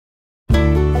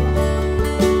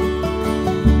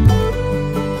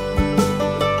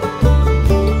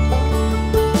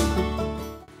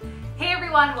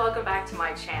welcome back to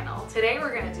my channel. Today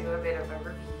we're going to do a bit of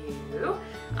a review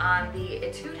on the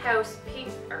Etude House Pink,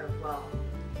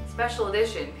 Special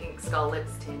Edition Pink Skull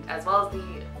Lips Tint, as well as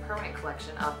the permanent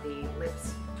collection of the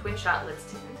Twin Shot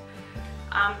Lips Tint.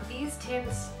 These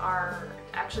tints are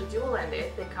actually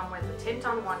dual-ended. They come with a tint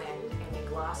on one end and a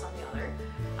gloss on the other.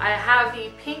 I have the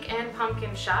Pink and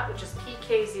Pumpkin Shot, which is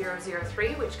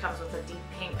PK003, which comes with a deep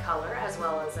pink color as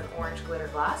well as an orange glitter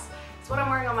gloss. It's what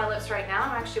I'm wearing on my lips right now.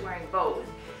 I'm actually wearing both,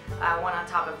 one on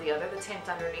top of the other, the tint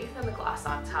underneath and the gloss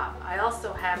on top. I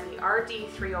also have the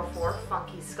RD304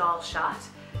 Funky Skull Shot,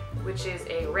 which is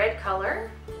a red color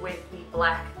with the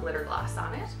black glitter gloss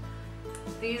on it.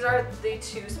 These are the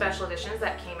two special editions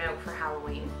that came out for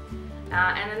Halloween.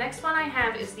 And the next one I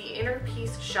have is the Inner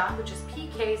Peace Shot, which is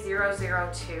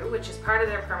PK002, which is part of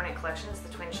their permanent collection. It's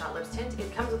the Twin Shot Lips Tint.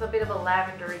 It comes with a bit of a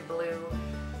lavendery blue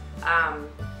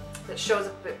that shows a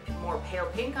bit more pale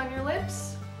pink on your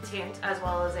lips tint, as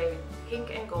well as a pink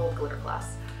and gold glitter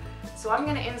gloss. So I'm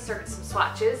going to insert some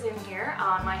swatches in here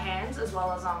on my hands as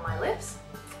well as on my lips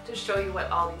to show you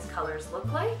what all these colors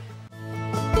look like.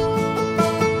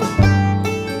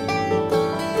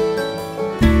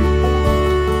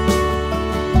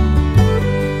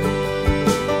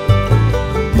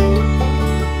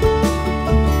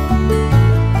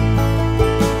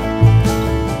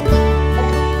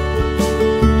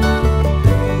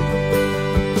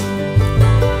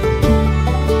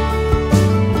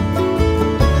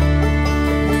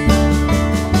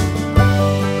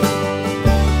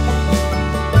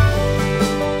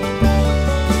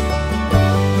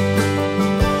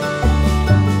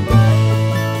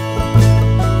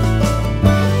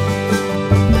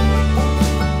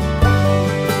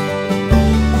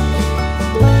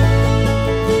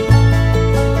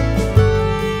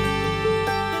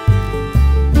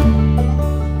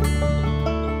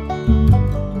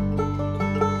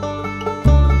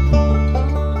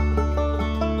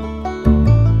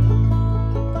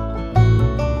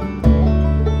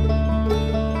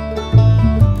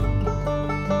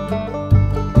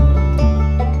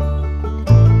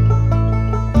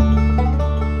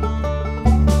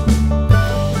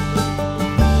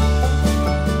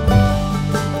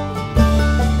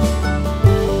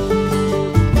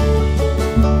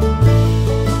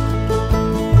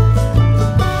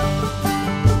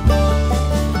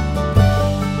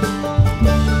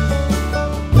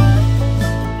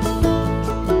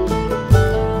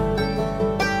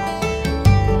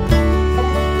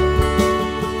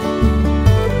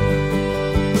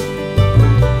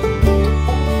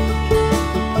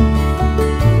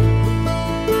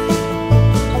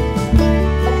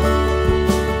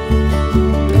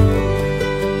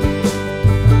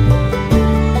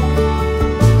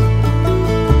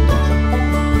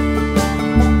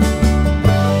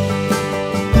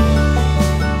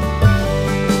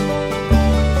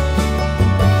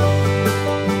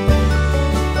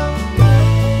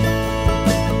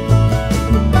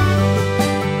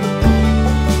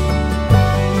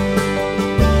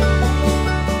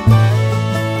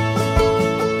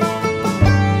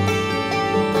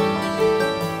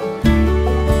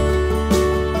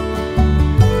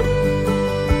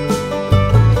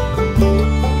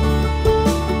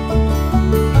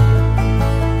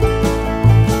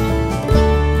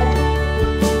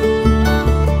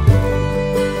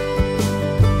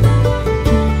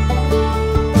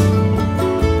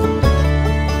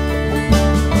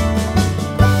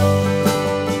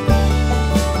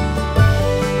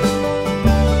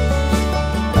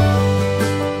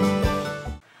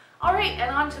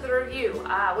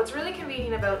 What's really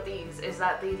convenient about these is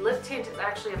that the lip tint is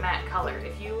actually a matte color.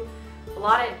 If you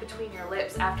blot it between your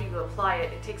lips after you apply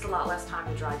it, it takes a lot less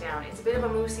time to dry down. It's a bit of a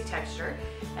moussey texture,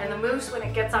 and the mousse, when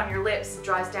it gets on your lips,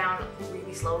 dries down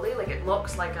really slowly. Like, it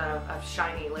looks like a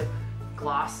shiny lip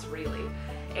gloss, really.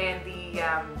 And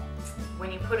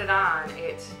when you put it on,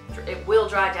 it will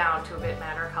dry down to a bit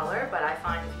matter color, but I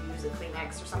find if you use a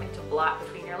Kleenex or something to blot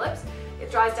between your lips, it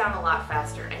dries down a lot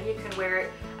faster. And you can wear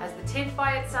it as the tint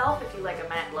by itself if you like a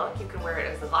matte look. You can wear it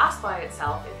as the gloss by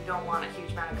itself if you don't want a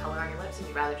huge amount of color on your lips and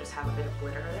you'd rather just have a bit of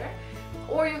glitter there.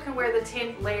 Or you can wear the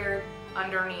tint layered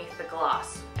underneath the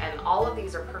gloss. And all of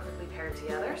these are perfectly paired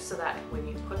together so that when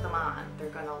you put them on, they're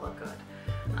gonna look good.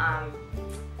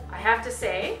 I have to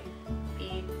say,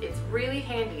 it's really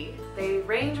handy. They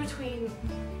range between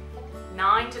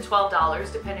 $9 to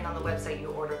 $12 depending on the website you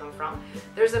order them from.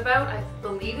 There's about, I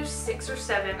believe there's 6 or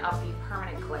 7 of the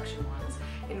permanent collection ones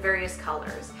in various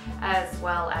colors, as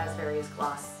well as various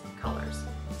gloss colors.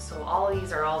 So all of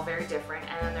these are all very different,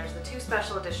 and then there's the 2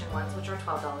 special edition ones, which are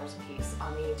 $12 a piece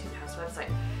on the Etude House website.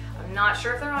 I'm not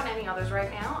sure if they're on any others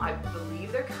right now. I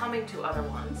believe they're coming to other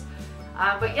ones.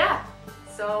 But yeah,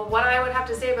 so what I would have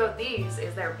to say about these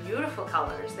is they're beautiful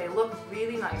colors. They look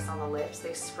really nice on the lips.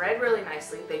 They spread really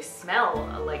nicely. They smell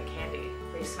like candy.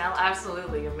 They smell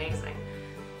absolutely amazing.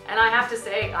 And I have to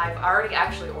say, I've already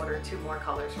actually ordered 2 more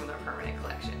colors from their permanent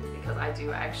collection because I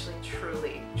do actually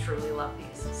truly love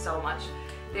these so much.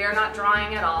 They are not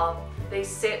drying at all. They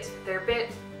sit, they're a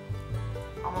bit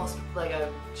almost like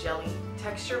a jelly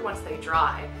texture once they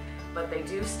dry, but they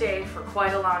do stay for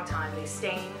quite a long time. They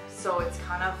stain, so it's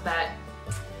kind of that,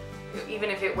 even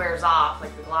if it wears off,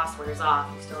 like the gloss wears off,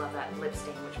 you still have that lip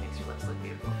stain, which makes your lips look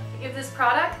beautiful. I give this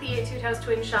product, the Etude House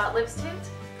Twin Shot Lips Tint,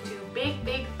 2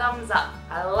 big thumbs up.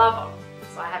 I love them.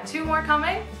 So I have 2 more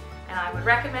coming, and I would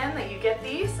recommend that you get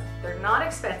these. They're not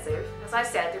expensive. As I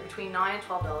said, they're between $9 and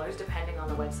 $12 depending on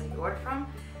the website you order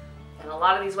from. And a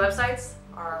lot of these websites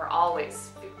are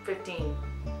always 10,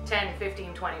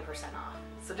 15, 20% off.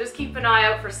 So just keep an eye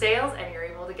out for sales and you're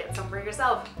able to get some for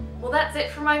yourself. Well, that's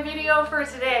it for my video for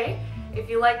today. If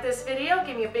you like this video,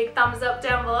 give me a big thumbs up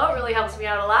down below. It really helps me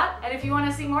out a lot. And if you want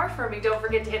to see more from me, don't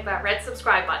forget to hit that red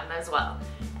subscribe button as well.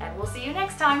 And we'll see you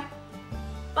next time.